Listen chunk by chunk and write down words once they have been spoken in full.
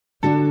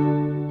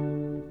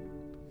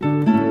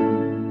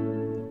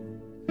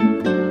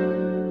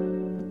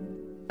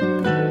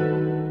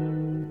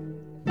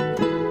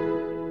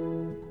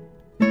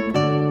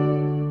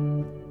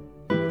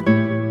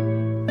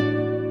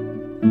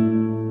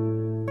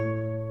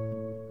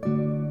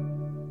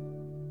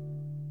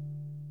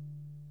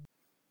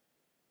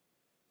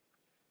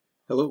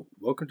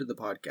Welcome to the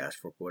podcast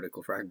for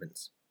Poetical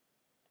Fragments,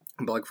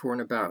 a blog for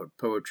and about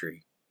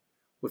poetry.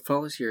 What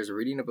follows here is a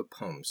reading of a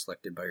poem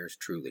selected by yours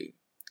truly.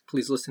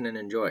 Please listen and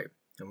enjoy,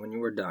 and when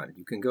you are done,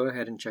 you can go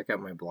ahead and check out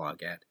my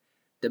blog at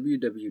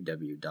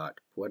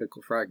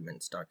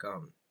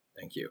www.poeticalfragments.com.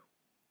 Thank you.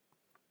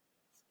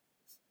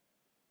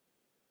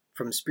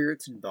 From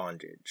Spirits in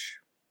Bondage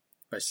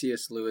by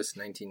C.S. Lewis,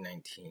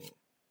 1919.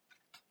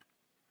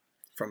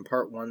 From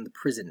Part 1, The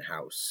Prison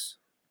House.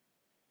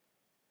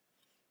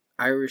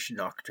 Irish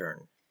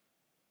Nocturne.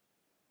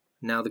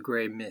 Now the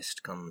grey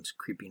mist comes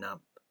creeping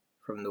up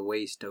from the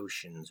waste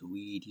ocean's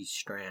weedy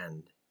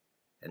strand,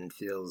 and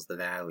fills the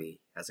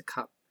valley as a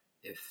cup,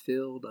 if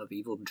filled of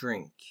evil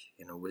drink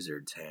in a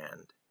wizard's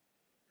hand,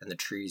 and the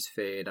trees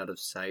fade out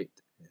of sight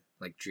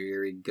like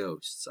dreary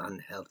ghosts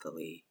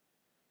unhealthily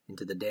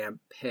into the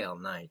damp pale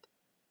night,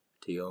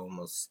 till you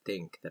almost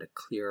think that a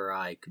clearer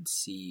eye could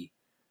see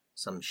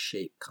some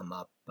shape come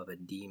up of a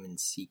demon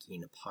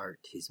seeking apart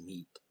his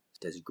meat,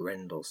 as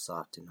Grendel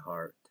sought in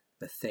heart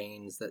the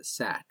thanes that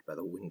sat by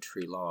the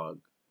wintry log,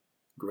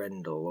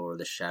 Grendel o'er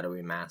the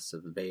shadowy mass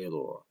of Balor,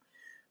 or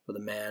the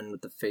man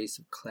with the face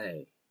of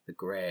clay, the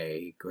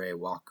grey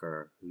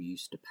walker who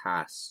used to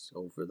pass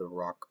over the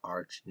rock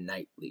arch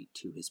nightly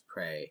to his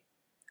prey.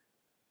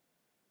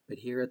 But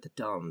here at the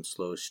dumb,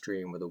 slow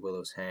stream where the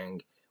willows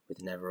hang,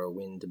 with never a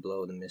wind to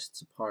blow the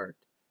mists apart,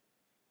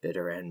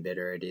 bitter and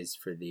bitter it is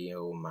for thee,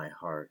 O my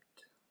heart,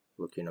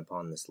 looking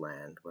upon this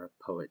land where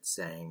poets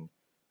sang,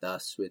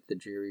 thus with the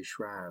dreary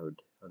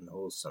shroud,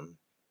 unwholesome,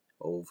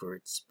 over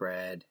it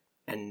spread,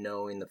 and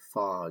knowing the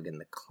fog and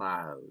the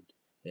cloud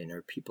in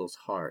her people's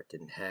heart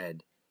and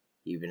head,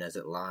 even as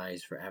it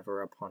lies for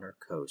ever upon her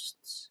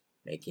coasts,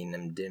 making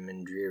them dim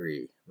and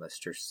dreary,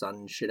 lest her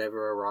sun should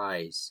ever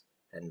arise,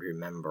 and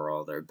remember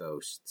all their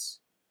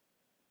boasts.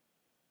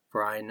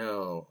 For I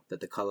know that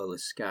the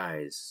colourless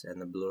skies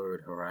and the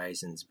blurred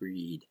horizons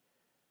breed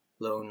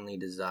lonely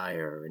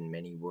desire in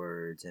many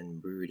words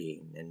and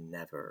brooding and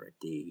never a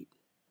deed.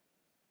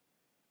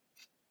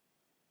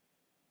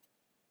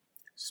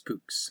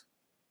 Spooks.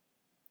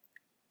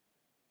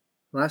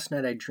 Last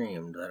night I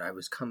dreamed that I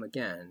was come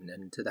again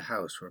into the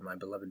house where my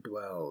beloved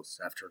dwells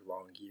after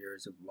long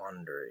years of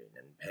wandering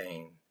and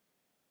pain.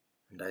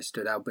 And I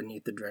stood out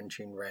beneath the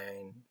drenching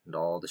rain, and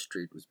all the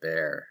street was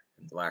bare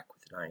and black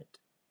with night.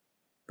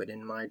 But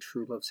in my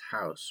true love's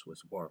house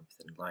was warmth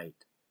and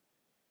light.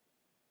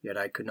 Yet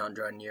I could not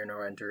draw near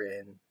nor enter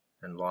in,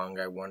 and long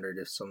I wondered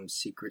if some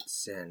secret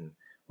sin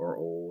or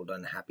old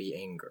unhappy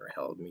anger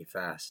held me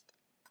fast.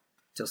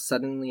 Till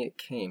suddenly it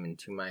came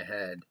into my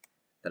head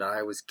that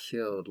I was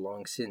killed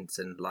long since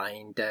and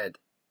lying dead,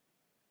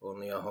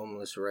 only a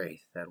homeless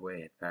wraith that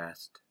way had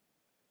passed.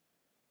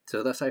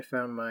 So thus I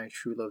found my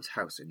true love's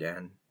house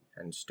again,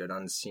 and stood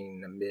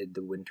unseen amid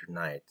the winter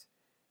night,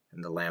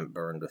 and the lamp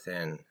burned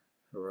within,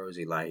 a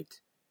rosy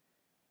light,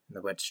 and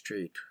the wet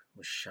street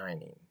was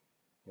shining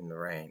in the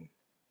rain.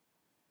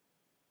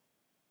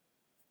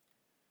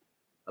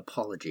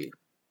 Apology.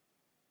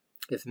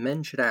 If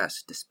men should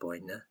ask,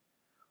 Despoina,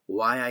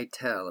 why I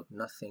tell of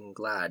nothing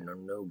glad nor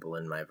noble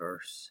in my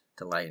verse,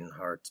 to lighten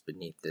hearts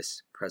beneath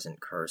this present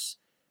curse,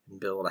 and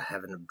build a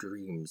heaven of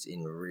dreams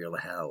in real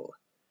hell,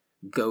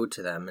 go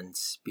to them and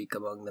speak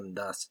among them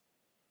thus.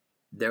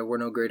 There were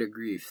no greater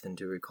grief than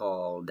to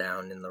recall,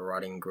 down in the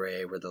rotting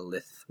grey where the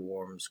lithe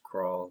worms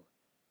crawl,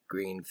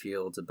 green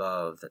fields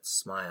above that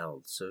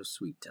smiled so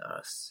sweet to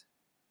us.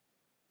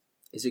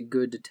 Is it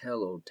good to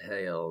tell old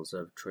tales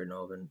of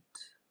Trinovant,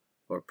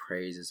 or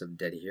praises of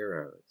dead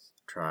heroes,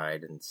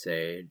 tried and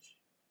sage,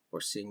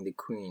 or sing the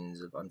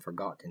queens of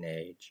unforgotten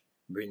age,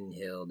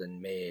 Brynhild and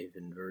Maeve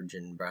and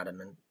virgin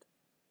Bradamant?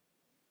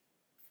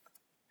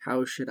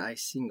 How should I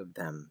sing of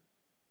them?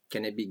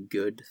 Can it be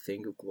good to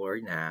think of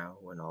glory now,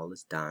 when all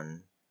is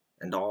done,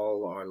 and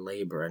all our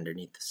labour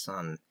underneath the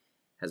sun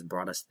has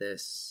brought us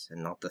this,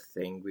 and not the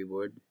thing we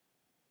would?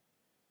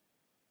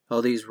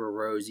 All these were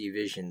rosy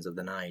visions of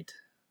the night,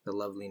 the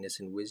loveliness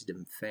and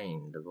wisdom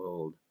feigned of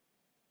old.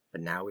 But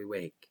now we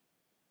wake.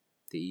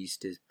 The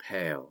east is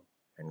pale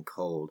and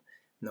cold,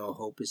 no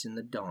hope is in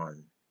the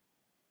dawn,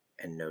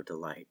 and no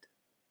delight.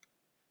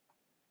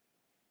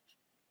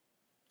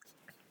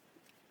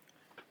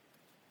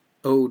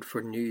 Ode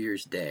for New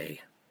Year's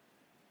Day.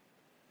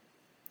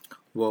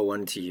 Woe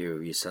unto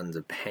you, ye sons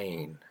of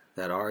pain,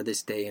 that are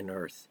this day in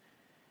earth.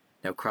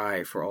 Now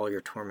cry for all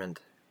your torment.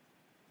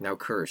 Now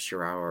curse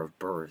your hour of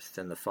birth,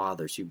 and the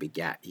fathers who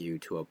begat you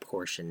to a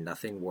portion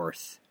nothing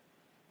worth.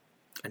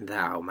 And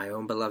thou, my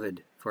own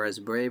beloved, for as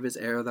brave as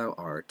e'er thou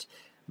art,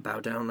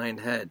 bow down thine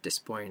head,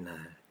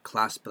 Despoina,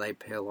 clasp thy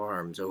pale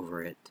arms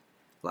over it,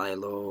 lie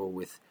low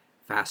with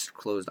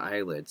fast-closed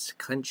eyelids,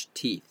 clenched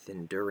teeth,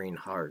 enduring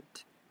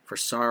heart. For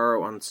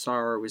sorrow on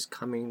sorrow is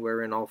coming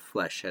wherein all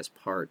flesh has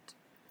part.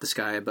 The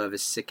sky above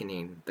is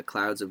sickening, the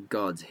clouds of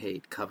God's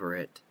hate cover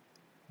it.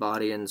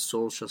 Body and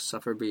soul shall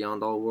suffer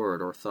beyond all word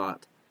or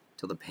thought,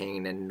 till the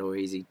pain and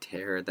noisy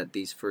terror that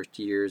these first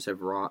years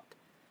have wrought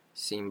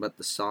seem but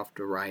the soft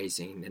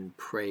arising and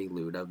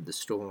prelude of the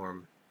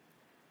storm.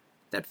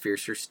 that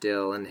fiercer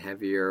still and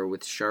heavier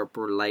with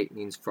sharper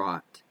lightnings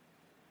fraught,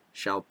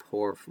 shall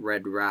pour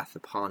red wrath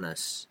upon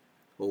us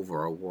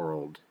over a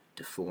world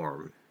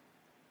deformed.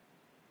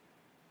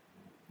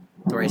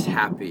 Thrice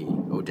happy,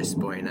 O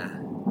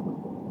Despoina,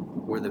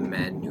 were the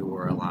men who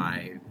were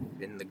alive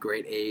in the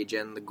great age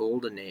and the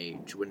golden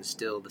age, when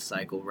still the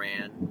cycle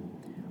ran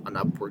on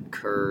upward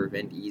curve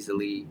and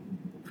easily.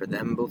 For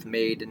them both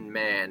maid and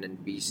man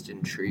and beast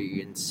and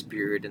tree and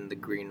spirit and the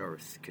green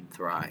earth could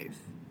thrive.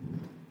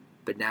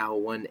 But now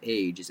one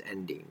age is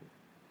ending,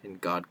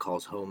 and God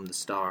calls home the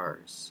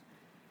stars,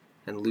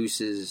 and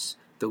looses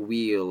the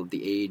wheel of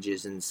the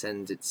ages and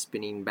sends it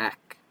spinning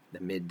back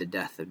amid the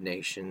death of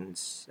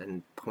nations,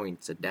 and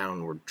points a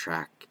downward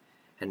track,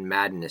 and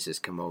madness has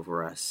come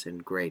over us in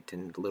great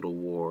and little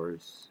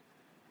wars.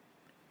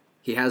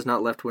 He has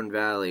not left one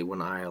valley,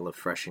 one isle of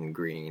fresh and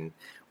green,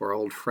 where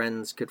old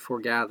friends could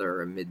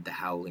foregather amid the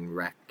howling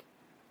wreck.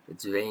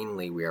 It's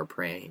vainly we are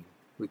praying.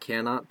 We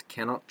cannot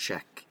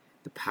check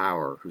the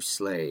power who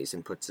slays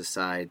and puts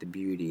aside the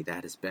beauty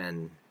that has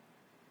been.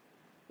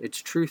 It's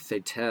truth they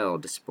tell,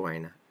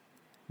 Despoina.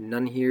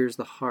 None hears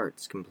the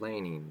heart's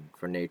complaining,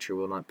 for nature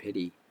will not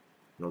pity,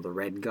 nor the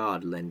red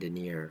god lend an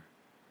ear.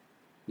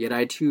 Yet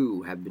I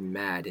too have been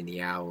mad in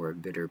the hour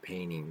of bitter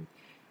paining,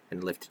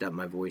 and lifted up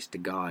my voice to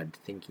God,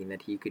 thinking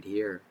that he could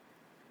hear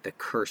the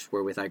curse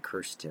wherewith I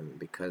cursed him,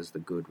 because the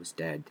good was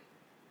dead.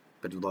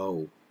 But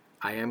lo,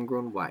 I am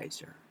grown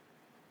wiser,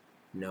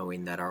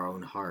 knowing that our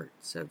own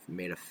hearts have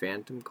made a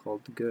phantom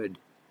called the good,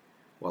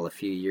 while a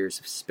few years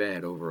have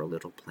sped over a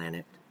little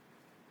planet.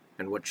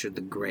 And what should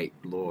the great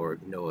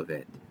Lord know of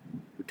it,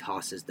 who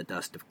tosses the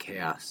dust of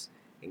chaos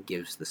and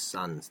gives the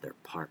suns their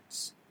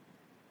parts?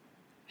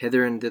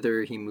 Hither and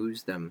thither he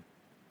moves them.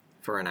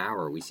 For an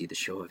hour we see the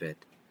show of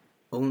it.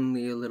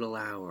 Only a little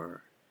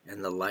hour,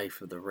 and the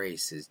life of the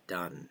race is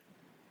done.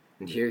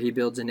 And here he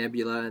builds a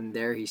nebula, and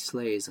there he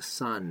slays a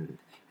sun,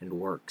 and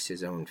works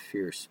his own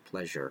fierce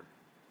pleasure.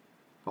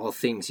 All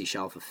things he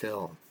shall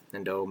fulfill,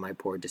 and oh, my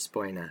poor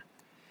Despoina,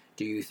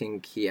 do you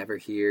think he ever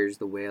hears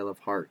the wail of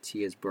hearts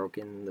he has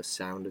broken, the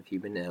sound of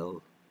human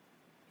ill?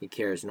 He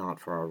cares not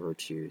for our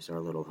virtues, our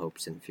little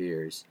hopes and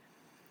fears.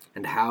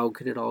 And how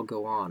could it all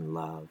go on,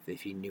 love,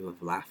 if he knew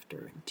of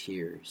laughter and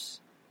tears?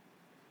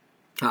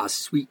 Ah,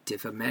 sweet,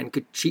 if a man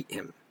could cheat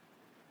him!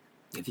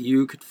 If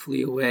you could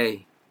flee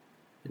away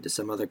into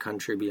some other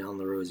country beyond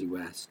the rosy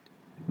west,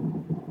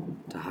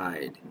 to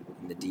hide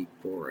in the deep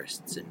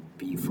forests and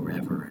be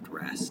forever at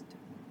rest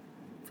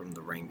from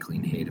the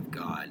rankling hate of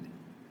God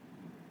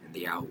and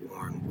the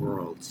outworn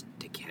world's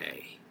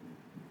decay.